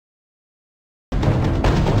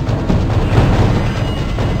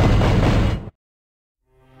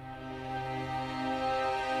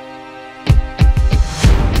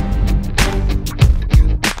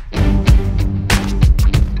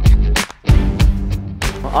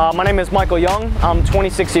My name is Michael Yeung. I'm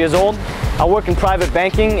 26 years old. I work in private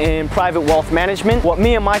banking and private wealth management. What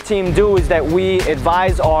me and my team do is that we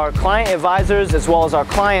advise our client advisors as well as our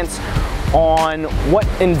clients on what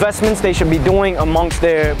investments they should be doing amongst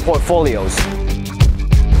their portfolios.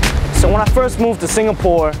 So when I first moved to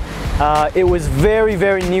Singapore, it was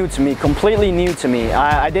very new to me, completely new to me.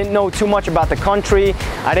 I didn't know too much about the country.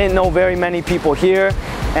 I didn't know very many people here.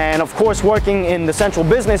 And of course, working in the Central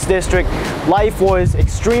Business District, life was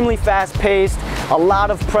extremely fast-paced, a lot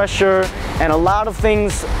of pressure, and a lot of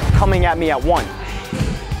things coming at me at once.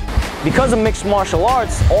 Because of mixed martial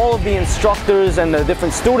arts, all of the instructors and the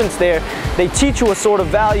different students there, they teach you a sort of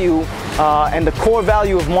value, and the core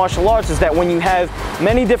value of martial arts is that when you have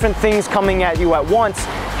many different things coming at you at once,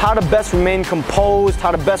 how to best remain composed, how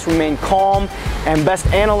to best remain calm, and best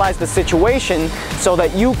analyze the situation so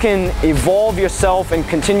that you can evolve yourself and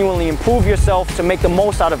continually improve yourself to make the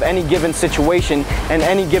most out of any given situation and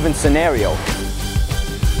any given scenario.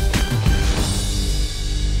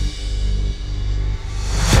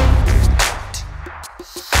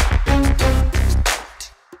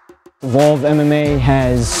 Evolve MMA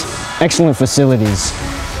has excellent facilities.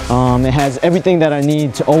 It has everything that I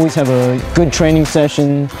need to always have a good training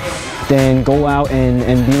session, then go out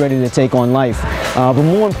and be ready to take on life. But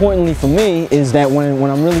more importantly for me is that when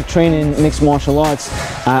I'm really training mixed martial arts,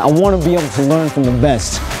 I want to be able to learn from the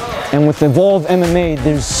best. And with Evolve MMA,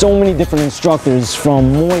 there's so many different instructors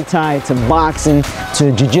from Muay Thai to boxing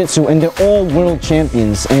to Jiu-Jitsu, and they're all world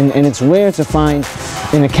champions. And it's rare to find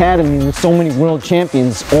an academy with so many world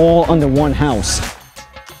champions all under one house.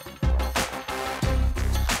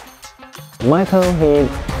 Michael, he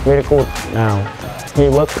very good now. He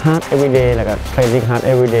works hard every day, like training hard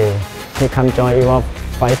every day. He come join Evolve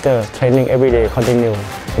fighter, training every day, continue.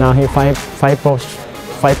 Now he fight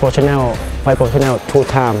professional 2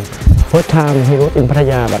 times. First time he was in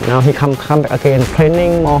Pattaya, but now he come back again,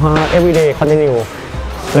 training more hard every day, continue.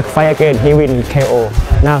 Like fight again, he win KO.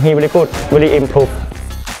 Now he very good, really improved.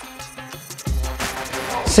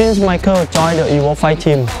 Since Michael joined the Evolve fight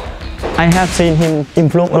team, I have seen him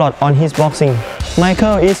improve a lot on his boxing.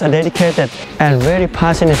 Michael is a dedicated and very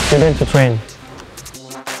passionate student to train.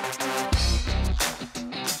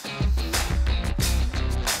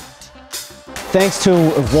 Thanks to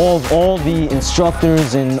Evolve, all the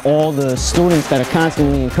instructors and all the students that are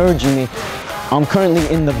constantly encouraging me, I'm currently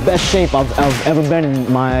in the best shape I've ever been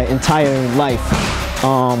in my entire life.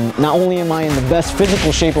 Not only am I in the best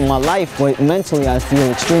physical shape of my life, but mentally I feel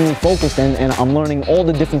extremely focused, and I'm learning all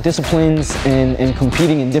the different disciplines and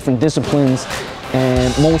competing in different disciplines.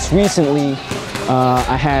 And most recently,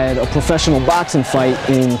 I had a professional boxing fight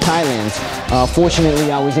in Thailand.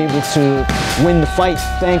 Fortunately, I was able to win the fight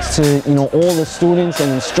thanks to all the students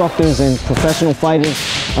and instructors and professional fighters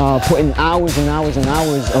putting hours and hours and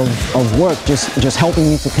hours of work just helping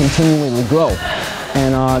me to continually grow.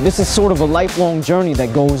 And this is sort of a lifelong journey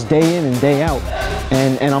that goes day in and day out.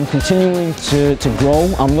 And I'm continuing to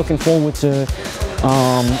grow. I'm looking forward to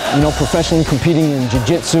professionally competing in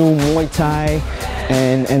Jiu-Jitsu, Muay Thai,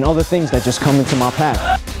 and other things that just come into my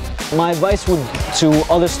path. My advice to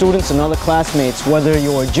other students and other classmates, whether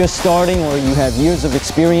you're just starting or you have years of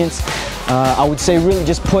experience, I would say really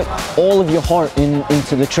just put all of your heart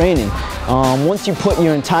into the training. Once you put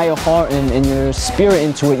your entire heart and your spirit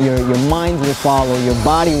into it, your mind will follow, your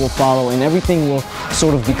body will follow, and everything will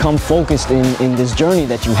sort of become focused in this journey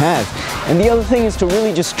that you have. And the other thing is to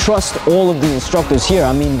really just trust all of the instructors here.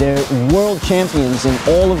 I mean, they're world champions in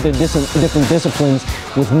all of their different disciplines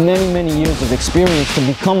with many years of experience to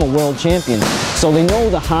become a world champion. So they know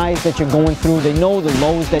the highs that you're going through, they know the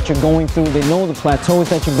lows that you're going through, they know the plateaus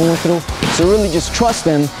that you're going through. So really just trust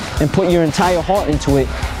them and put your entire heart into it,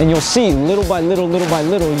 and you'll see little by little,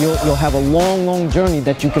 you'll have a long journey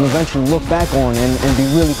that you can eventually look back on and be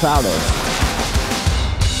really proud of.